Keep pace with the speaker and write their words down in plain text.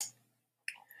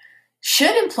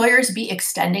Should employers be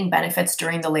extending benefits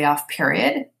during the layoff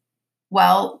period?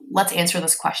 Well, let's answer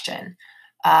this question.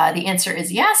 The answer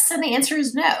is yes, and the answer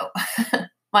is no.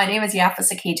 My name is Yafa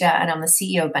Sakeja, and I'm the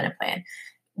CEO of Beneplan.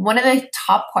 One of the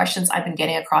top questions I've been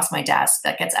getting across my desk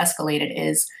that gets escalated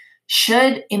is,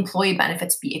 should employee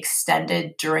benefits be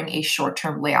extended during a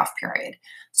short-term layoff period?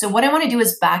 So what I want to do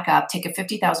is back up, take a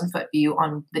 50,000-foot view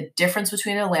on the difference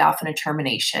between a layoff and a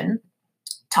termination,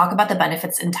 talk about the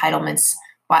benefits entitlements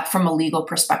from a legal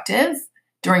perspective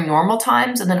during normal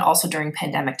times, and then also during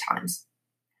pandemic times.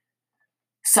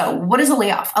 So what is a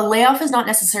layoff? A layoff is not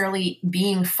necessarily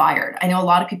being fired. I know a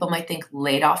lot of people might think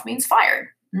laid off means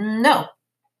fired. No.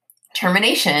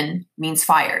 Termination means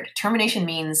fired. Termination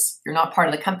means you're not part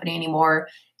of the company anymore.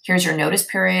 Here's your notice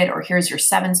period, or here's your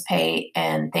severance pay,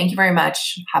 and thank you very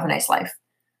much. Have a nice life.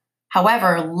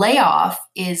 However, layoff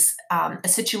is a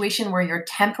situation where you're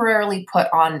temporarily put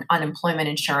on unemployment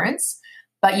insurance,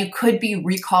 but you could be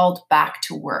recalled back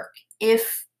to work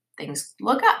if things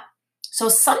look up. So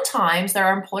sometimes there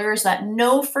are employers that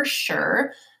know for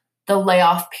sure the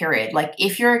layoff period. Like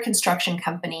if you're a construction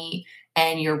company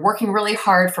and you're working really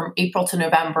hard from April to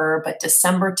November, but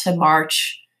December to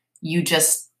March, you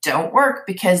just don't work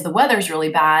because the weather's really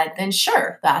bad, then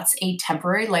sure, that's a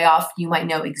temporary layoff. You might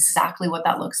know exactly what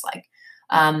that looks like.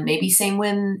 Maybe same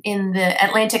when in the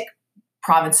Atlantic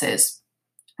provinces,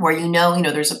 where you know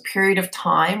there's a period of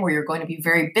time where you're going to be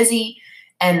very busy,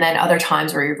 and then other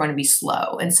times where you're going to be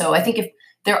slow. And so I think if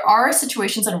there are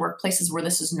situations in workplaces where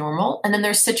this is normal, and then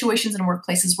there's situations in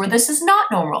workplaces where this is not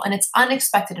normal and it's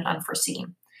unexpected and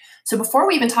unforeseen. So before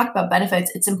we even talk about benefits,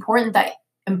 it's important that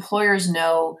employers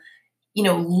know,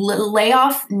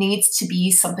 layoff needs to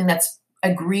be something that's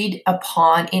agreed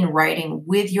upon in writing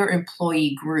with your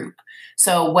employee group.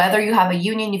 So whether you have a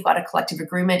union, you've got a collective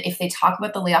agreement, if they talk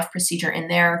about the layoff procedure in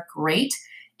there, great.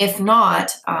 If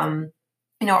not,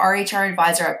 our HR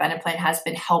advisor at Beneplan has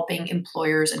been helping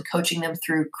employers and coaching them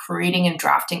through creating and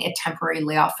drafting a temporary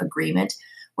layoff agreement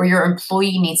where your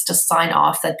employee needs to sign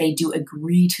off that they do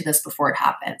agree to this before it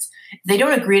happens. If they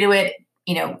don't agree to it,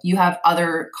 you have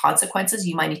other consequences.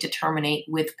 You might need to terminate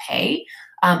with pay.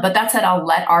 But that said, I'll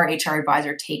let our HR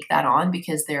advisor take that on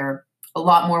because they're a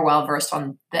lot more well-versed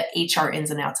on the HR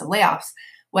ins and outs of layoffs.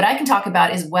 What I can talk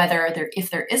about is if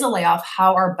there is a layoff,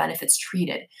 how are benefits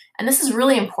treated? And this is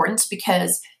really important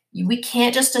because we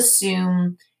can't just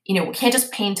assume, we can't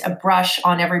just paint a brush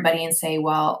on everybody and say,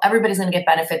 well, everybody's going to get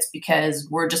benefits because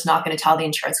we're just not going to tell the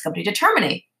insurance company to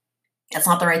terminate. That's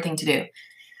not the right thing to do.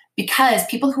 Because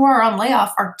people who are on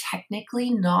layoff are technically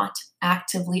not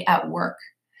actively at work.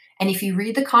 And if you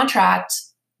read the contract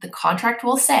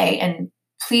will say, and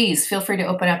please feel free to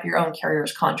open up your own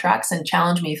carrier's contracts and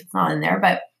challenge me if it's not in there,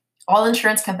 but all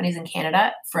insurance companies in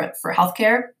Canada for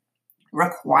healthcare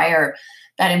require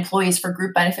that employees for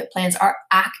group benefit plans are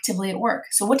actively at work.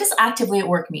 So what does actively at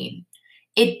work mean?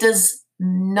 It does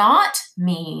not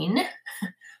mean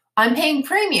I'm paying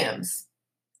premiums.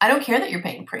 I don't care that you're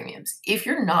paying premiums. If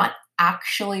you're not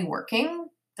actually working,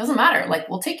 doesn't matter. Like,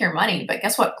 we'll take your money, but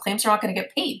guess what? Claims are not going to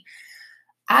get paid.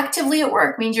 Actively at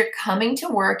work means you're coming to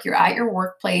work, you're at your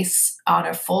workplace on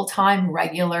a full-time,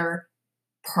 regular,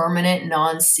 permanent,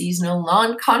 non-seasonal,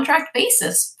 non-contract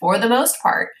basis for the most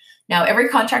part. Now, every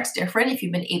contract's different. If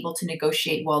you've been able to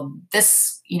negotiate, well,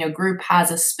 this group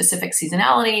has a specific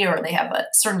seasonality or they have a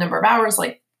certain number of hours,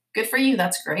 like, good for you,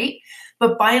 that's great.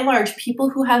 But by and large,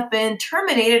 people who have been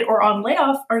terminated or on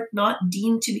layoff are not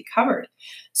deemed to be covered.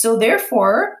 So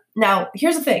therefore, now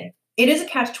here's the thing. It is a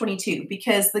catch-22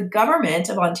 because the government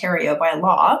of Ontario, by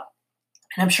law,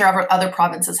 and I'm sure other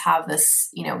provinces have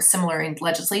this, similar in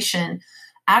legislation,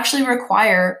 actually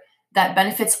require that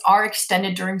benefits are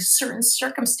extended during certain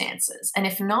circumstances. And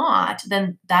if not,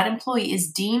 then that employee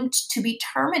is deemed to be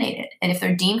terminated. And if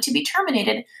they're deemed to be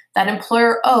terminated, that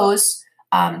employer owes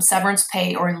severance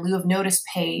pay or in lieu of notice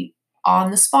pay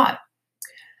on the spot.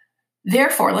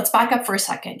 Therefore, let's back up for a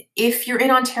second. If you're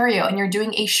in Ontario and you're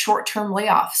doing a short-term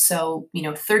layoff, so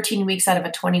 13 weeks out of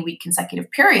a 20-week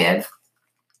consecutive period,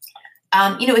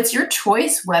 it's your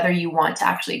choice whether you want to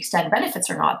actually extend benefits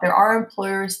or not. There are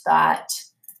employers that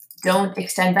don't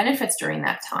extend benefits during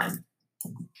that time.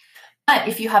 But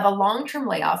if you have a long-term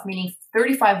layoff, meaning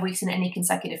 35 weeks in any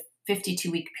consecutive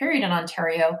 52-week period in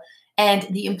Ontario, and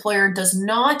the employer does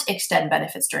not extend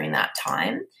benefits during that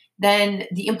time, then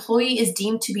the employee is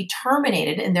deemed to be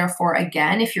terminated. And therefore,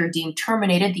 again, if you're deemed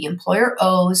terminated, the employer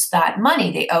owes that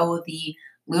money. They owe the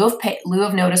lieu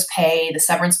of notice pay, the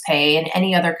severance pay, and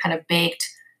any other kind of baked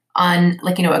on,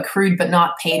 accrued but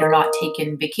not paid or not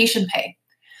taken vacation pay.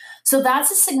 So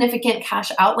that's a significant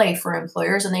cash outlay for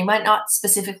employers, and they might not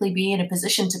specifically be in a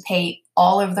position to pay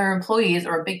all of their employees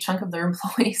or a big chunk of their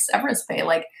employees severance pay.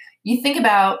 Like, you think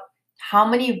about how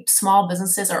many small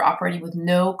businesses are operating with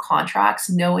no contracts,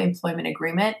 no employment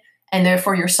agreement, and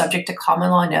therefore you're subject to common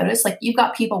law notice. Like, you've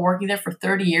got people working there for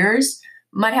 30 years,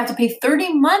 might have to pay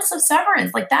 30 months of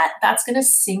severance. Like, that's going to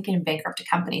sink and bankrupt a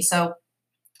company. So,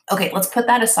 okay, let's put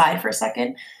that aside for a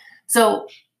second. So,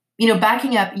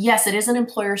 backing up, yes, it is an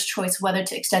employer's choice whether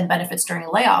to extend benefits during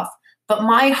a layoff. But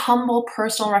my humble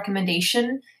personal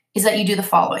recommendation is that you do the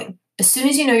following. As soon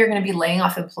as you know you're going to be laying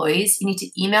off employees, you need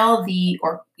to email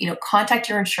contact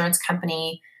your insurance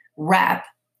company rep,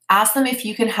 ask them if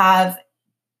you can have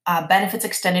benefits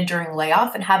extended during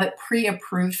layoff and have it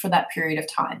pre-approved for that period of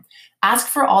time. Ask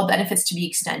for all benefits to be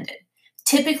extended.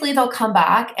 Typically, they'll come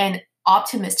back, and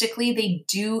optimistically, they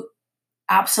do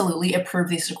absolutely approve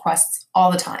these requests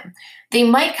all the time. They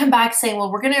might come back saying,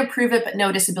 well, we're going to approve it, but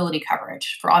no disability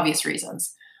coverage for obvious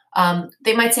reasons.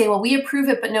 They might say, well, we approve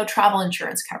it, but no travel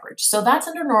insurance coverage. So that's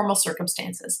under normal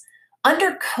circumstances.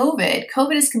 Under COVID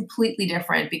is completely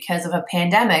different because of a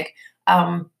pandemic.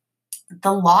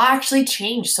 The law actually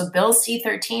changed. So Bill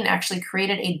C-13 actually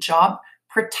created a job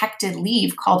protected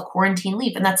leave called quarantine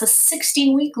leave, and that's a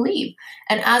 16-week leave.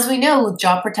 And as we know, with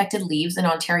job protected leaves in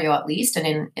Ontario at least,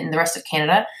 and in the rest of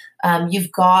Canada,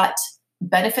 you've got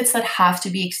benefits that have to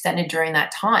be extended during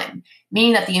that time,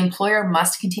 meaning that the employer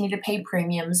must continue to pay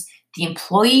premiums, the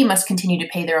employee must continue to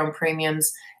pay their own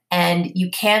premiums, and you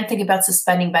can think about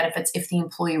suspending benefits if the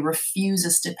employee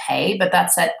refuses to pay. But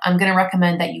that said, I'm going to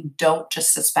recommend that you don't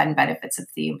just suspend benefits if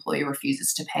the employee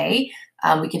refuses to pay.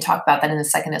 We can talk about that in a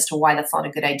second as to why that's not a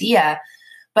good idea.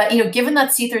 But given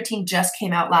that C-13 just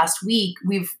came out last week,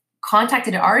 we've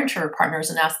contacted our insurer partners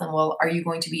and asked them, well, are you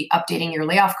going to be updating your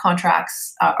layoff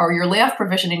contracts or your layoff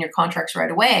provision in your contracts right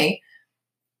away?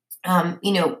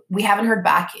 We haven't heard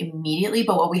back immediately,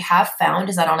 but what we have found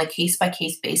is that on a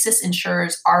case-by-case basis,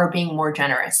 insurers are being more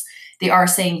generous. They are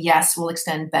saying, yes, we'll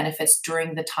extend benefits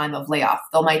during the time of layoff.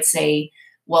 They might say,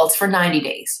 well, it's for 90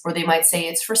 days, or they might say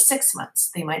it's for 6 months.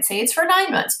 They might say it's for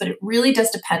 9 months, but it really does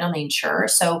depend on the insurer.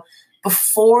 So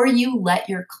before you let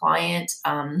your client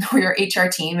or your HR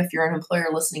team, if you're an employer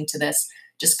listening to this,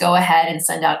 just go ahead and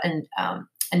send out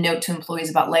a note to employees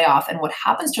about layoff and what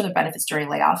happens to their benefits during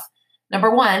layoff.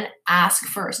 Number one, ask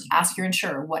first. Ask your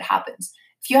insurer what happens.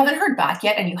 If you haven't heard back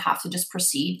yet and you have to just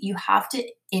proceed, you have to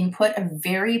input a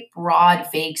very broad,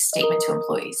 vague statement to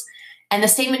employees. And the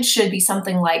statement should be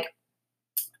something like,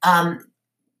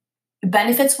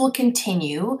 benefits will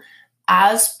continue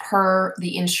as per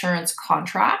the insurance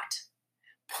contract.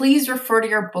 Please refer to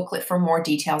your booklet for more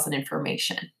details and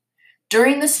information.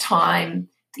 During this time,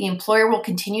 the employer will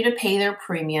continue to pay their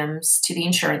premiums to the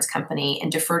insurance company and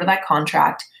defer to that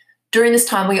contract. During this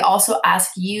time, we also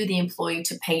ask you, the employee,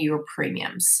 to pay your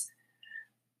premiums,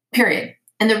 period.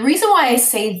 And the reason why I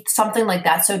say something like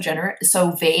that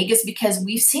so vague is because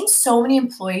we've seen so many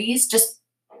employees just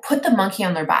put the monkey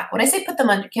on their back. When I say put the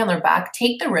monkey on their back,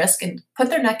 take the risk and put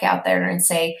their neck out there and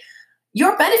say,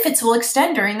 your benefits will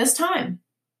extend during this time.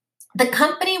 The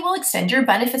company will extend your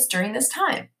benefits during this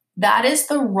time. That is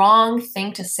the wrong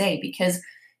thing to say, because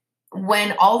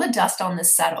when all the dust on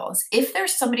this settles, if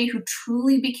there's somebody who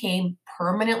truly became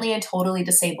permanently and totally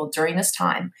disabled during this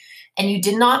time, and you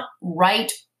did not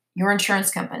write your insurance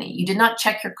company, you did not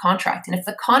check your contract, and if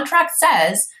the contract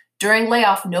says during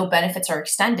layoff no benefits are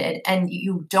extended, and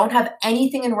you don't have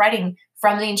anything in writing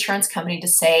from the insurance company to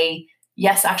say,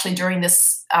 yes, actually during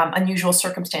this unusual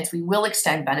circumstance, we will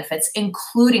extend benefits,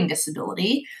 including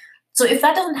disability. So if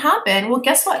that doesn't happen, well,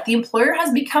 guess what? The employer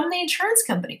has become the insurance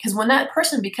company, because when that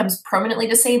person becomes permanently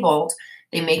disabled,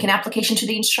 they make an application to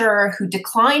the insurer who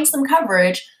declines them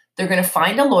coverage. They're going to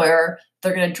find a lawyer.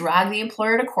 They're going to drag the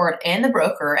employer to court and the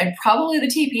broker and probably the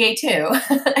TPA too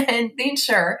and the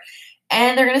insurer.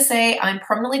 And they're going to say, I'm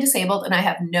permanently disabled and I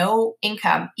have no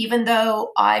income, even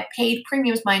though I paid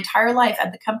premiums my entire life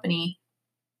at the company.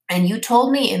 And you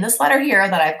told me in this letter here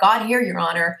that I've got here, Your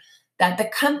Honor, that the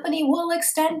company will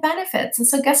extend benefits. And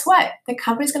so guess what? The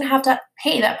company's going to have to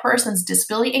pay that person's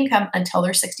disability income until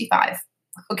they're 65.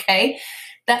 Okay?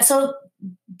 So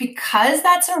because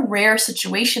that's a rare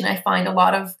situation, I find a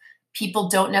lot of people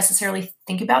don't necessarily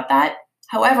think about that.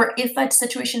 However, if that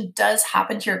situation does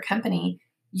happen to your company,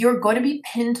 you're going to be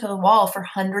pinned to the wall for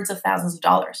hundreds of thousands of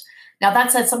dollars. Now,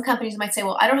 that said, some companies might say,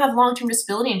 well, I don't have long-term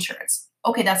disability insurance.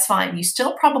 Okay, that's fine. You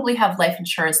still probably have life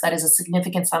insurance that is a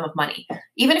significant sum of money.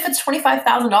 Even if it's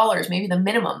 $25,000, maybe the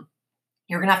minimum,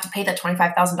 you're going to have to pay that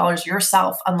 $25,000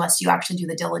 yourself unless you actually do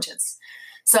the diligence.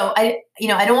 So I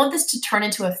don't want this to turn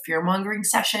into a fear mongering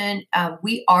session.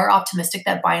 We are optimistic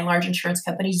that by and large insurance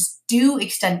companies do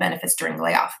extend benefits during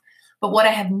layoff. But what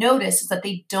I have noticed is that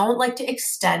they don't like to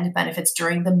extend benefits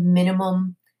during the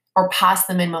minimum or past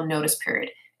the minimum notice period,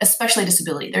 especially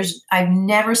disability. I've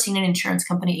never seen an insurance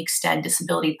company extend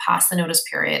disability past the notice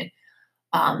period.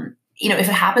 If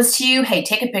it happens to you, hey,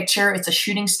 take a picture. It's a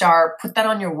shooting star. Put that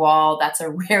on your wall. That's a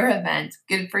rare event.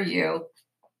 Good for you.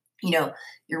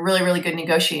 You're a really, really good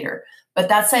negotiator. But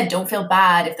that said, don't feel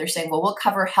bad if they're saying, well, we'll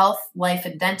cover health, life,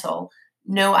 and dental,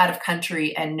 no out of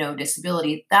country and no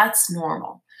disability. That's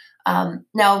normal.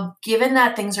 Now, given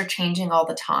that things are changing all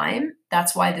the time,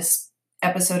 that's why this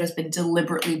episode has been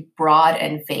deliberately broad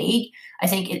and vague. I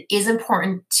think it is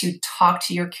important to talk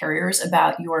to your carriers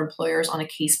about your employers on a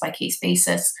case by case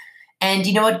basis. And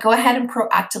you know what? Go ahead and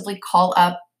proactively call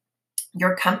up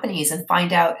your companies and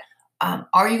find out,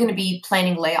 are you going to be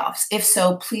planning layoffs? If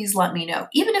so, please let me know.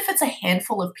 Even if it's a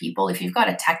handful of people, if you've got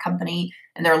a tech company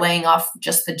and they're laying off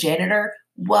just the janitor,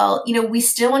 well, we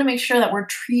still want to make sure that we're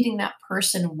treating that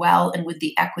person well and with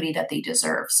the equity that they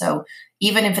deserve. So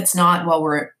even if it's not, well,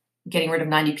 we're getting rid of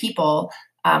 90 people,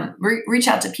 reach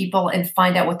out to people and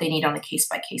find out what they need on a case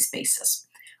by case basis.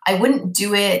 I wouldn't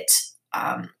do it.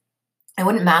 I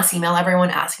wouldn't mass email everyone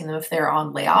asking them if they're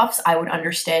on layoffs. I would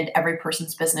understand every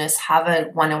person's business, have a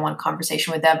one-on-one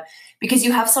conversation with them, because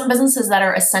you have some businesses that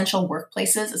are essential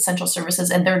workplaces, essential services,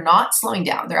 and they're not slowing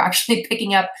down. They're actually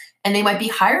picking up, and they might be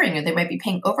hiring or they might be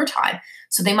paying overtime.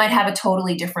 So they might have a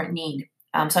totally different need.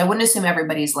 So I wouldn't assume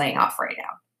everybody's laying off right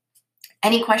now.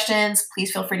 Any questions,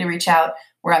 please feel free to reach out.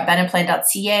 We're at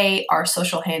benaplan.ca. Our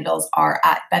social handles are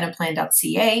at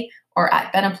benaplan.ca or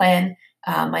at benaplan.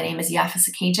 My name is Yafa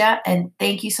Sakeja, and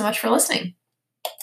thank you so much for listening.